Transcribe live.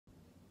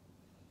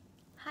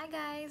Hi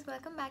guys,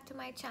 welcome back to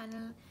my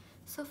channel.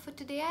 So for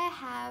today I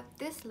have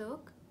this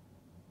look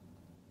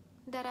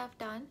that I've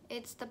done.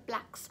 It's the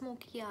black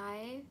smoky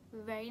eye,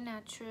 very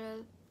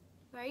natural,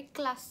 very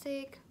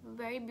classic,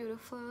 very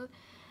beautiful.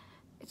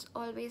 It's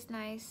always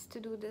nice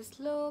to do this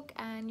look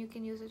and you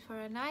can use it for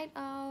a night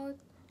out,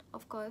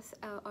 of course,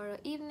 or an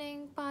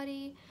evening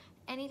party,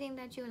 anything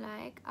that you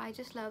like. I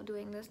just love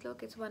doing this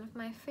look. It's one of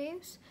my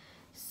faves.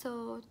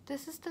 So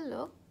this is the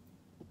look.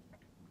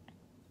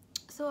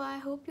 So I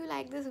hope you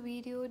like this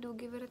video. Do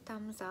give it a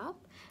thumbs up.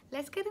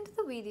 Let's get into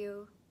the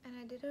video. And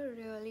I did a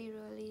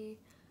really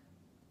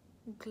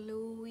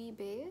glowy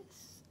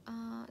base.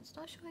 It's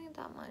not showing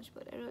that much,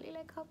 but I really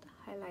like how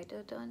the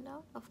highlighter turned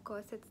out. Of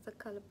course, it's the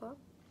ColourPop.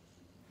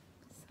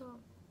 So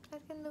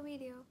let's get in the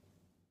video.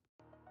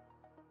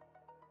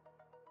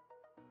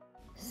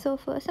 So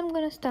first I'm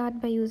going to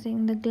start by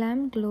using the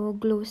Glam Glow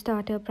Glow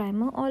Starter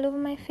Primer all over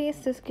my face.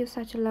 This gives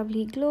such a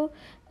lovely glow.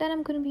 Then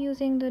I'm going to be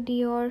using the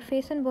Dior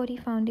Face and Body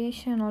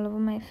Foundation all over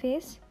my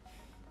face.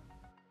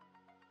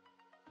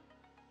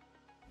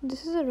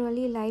 This is a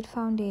really light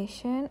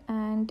foundation,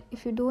 and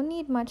if you don't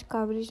need much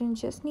coverage and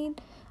just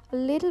need a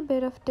little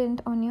bit of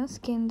tint on your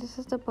skin, this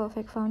is the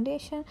perfect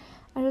foundation.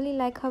 I really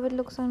like how it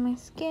looks on my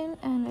skin,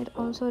 and it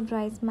also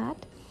dries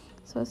matte.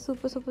 So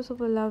super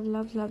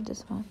love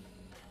this one.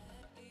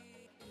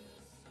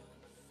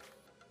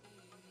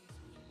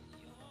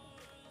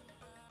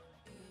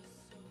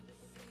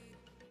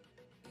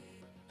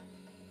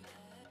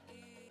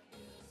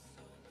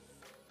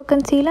 For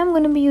concealer, I'm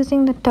going to be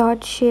using the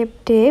Tarte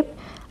Shape Tape.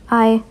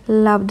 I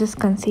love this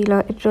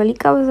concealer. It really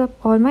covers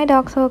up all my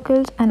dark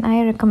circles and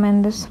I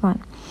recommend this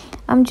one.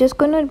 I'm just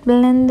going to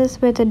blend this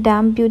with a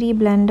damp beauty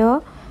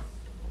blender.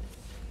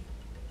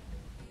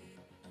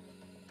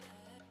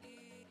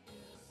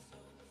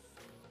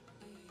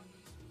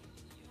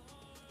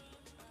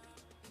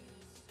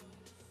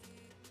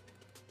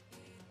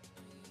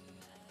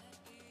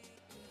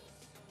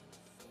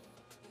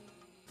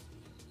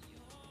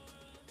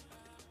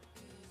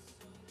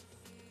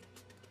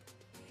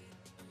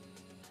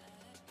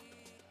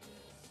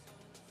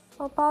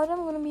 For powder,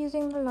 I'm going to be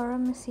using the Laura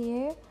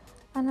Mercier,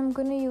 and I'm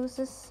going to use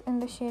this in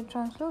the shade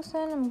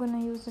Translucent. I'm going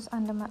to use this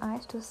under my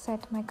eyes to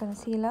set my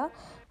concealer,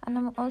 and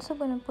I'm also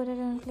going to put it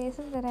in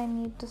places that I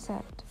need to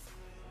set.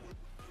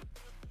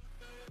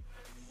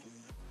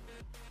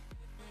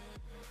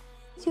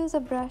 Use a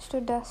brush to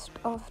dust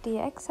off the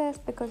excess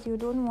because you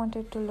don't want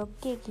it to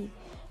look cakey.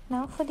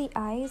 Now for the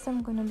eyes,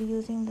 I'm going to be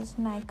using this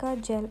Nika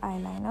gel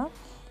eyeliner.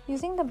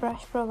 Using the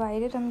brush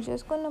provided, I'm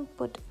just going to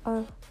put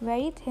a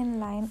very thin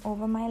line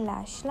over my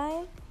lash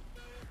line.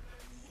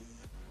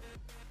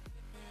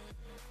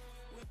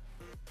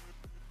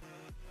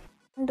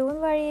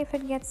 Don't worry if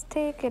it gets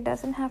thick, it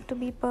doesn't have to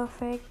be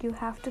perfect. You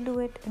have to do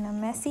it in a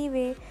messy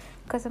way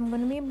because I'm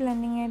going to be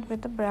blending it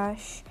with a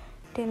brush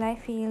till I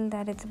feel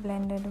that it's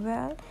blended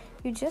well.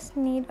 You just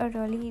need a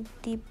really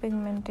deep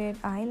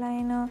pigmented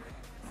eyeliner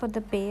for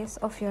the base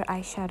of your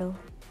eyeshadow.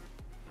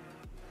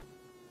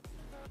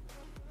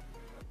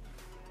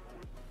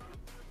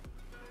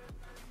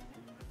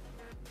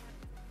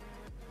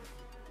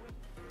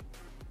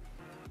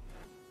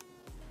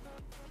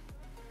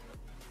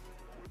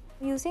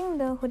 Using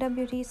the Huda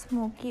Beauty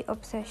Smokey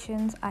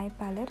Obsessions eye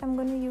palette, I'm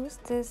going to use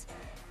this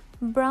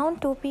brown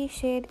taupey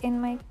shade in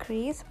my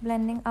crease,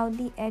 blending out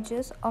the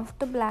edges of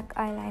the black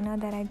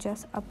eyeliner that I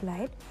just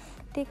applied.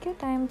 Take your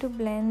time to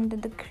blend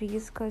the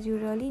crease because you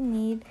really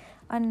need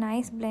a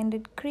nice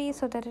blended crease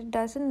so that it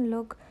doesn't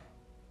look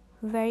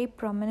very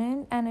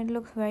prominent and it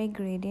looks very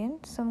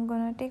gradient. So I'm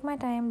going to take my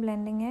time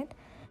blending it.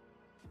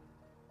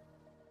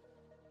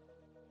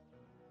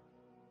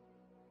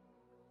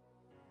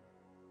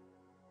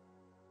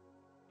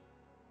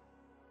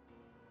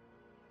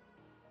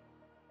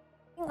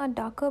 A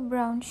darker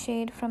brown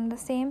shade from the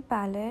same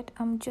palette,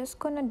 I'm just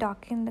gonna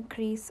darken the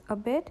crease a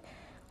bit.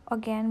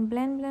 Again,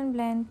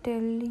 blend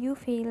till you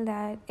feel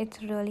that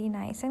it's really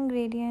nice and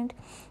gradient.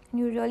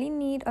 You really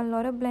need a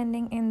lot of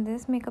blending in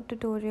this makeup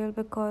tutorial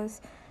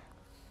because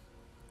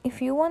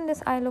if you want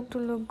this eye look to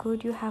look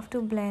good, you have to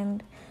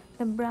blend.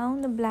 The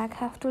brown, the black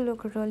have to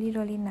look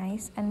really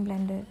nice and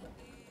blended.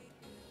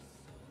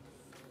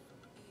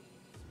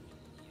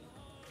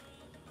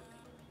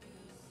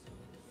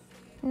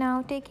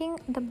 Now taking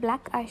the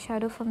black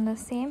eyeshadow from the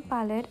same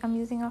palette, I'm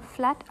using a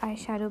flat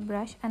eyeshadow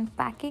brush and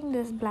packing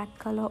this black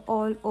color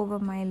all over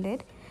my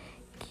lid.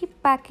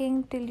 Keep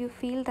packing till you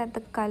feel that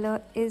the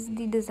color is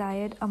the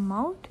desired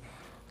amount.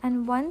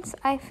 And once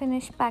I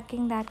finish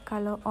packing that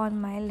color on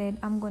my lid,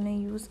 I'm going to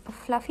use a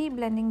fluffy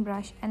blending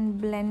brush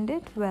and blend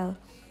it well.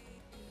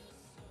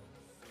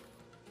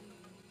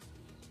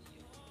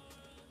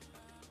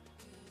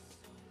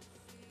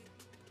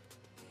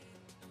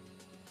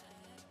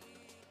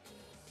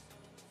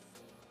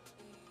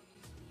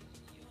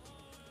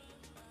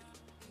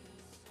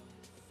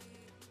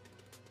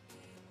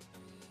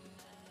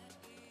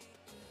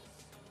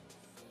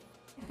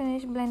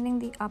 Finish blending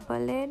the upper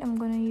lid, I'm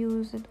going to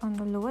use it on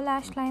the lower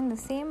lash line, the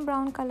same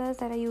brown colors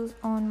that I use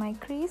on my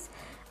crease,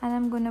 and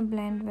I'm gonna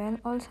blend well.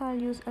 Also, I'll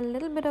use a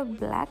little bit of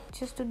black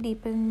just to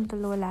deepen the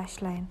lower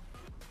lash line.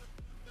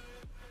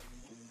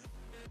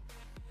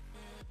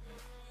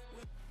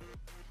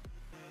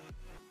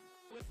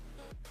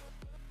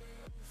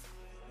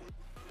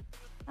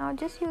 Now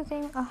just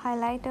using a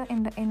highlighter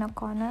in the inner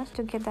corners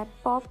to get that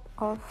pop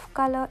of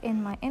color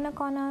in my inner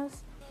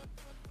corners.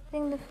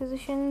 Using the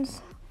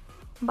Physicians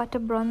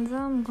Butter Bronzer,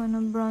 I'm gonna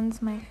bronze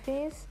my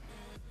face.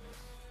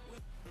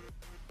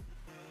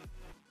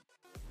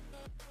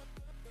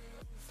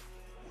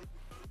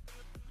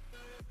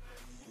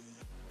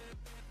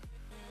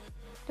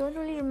 Don't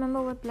really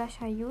remember what blush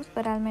I used,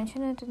 but I'll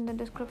mention it in the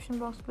description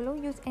box below.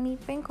 Use any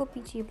pink or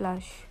peachy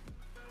blush.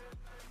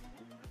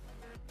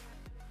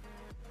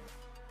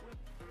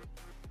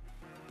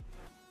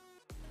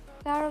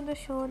 Star of the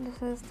show,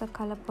 this is the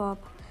ColourPop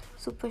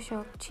Super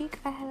Shock Cheek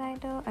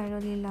Highlighter. I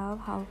really love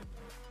how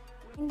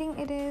blending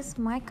it is,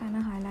 my kind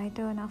of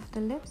highlighter. And after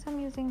the lips, I'm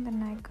using the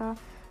Nika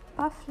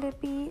Puff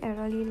Lippy. I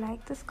really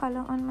like this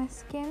color on my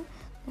skin.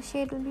 The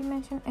shade will be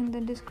mentioned in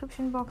the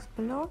description box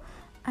below.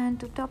 And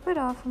to top it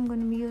off, I'm going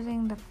to be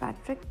using the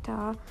Patrick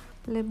Ta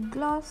Lip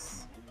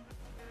Gloss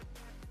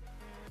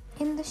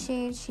in the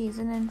shade She's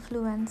an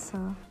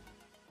Influencer.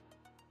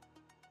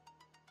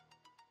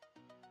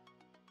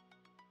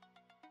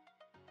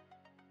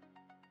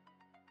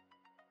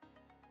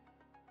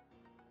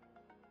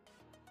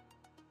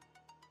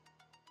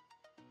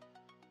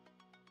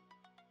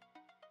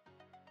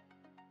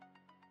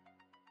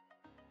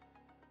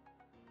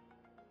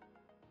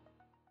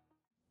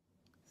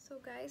 So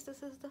guys,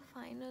 this is the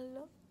final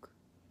look.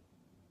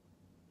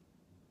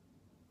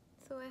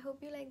 So I hope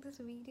you like this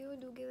video.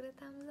 Do give it a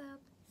thumbs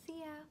up. See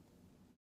ya.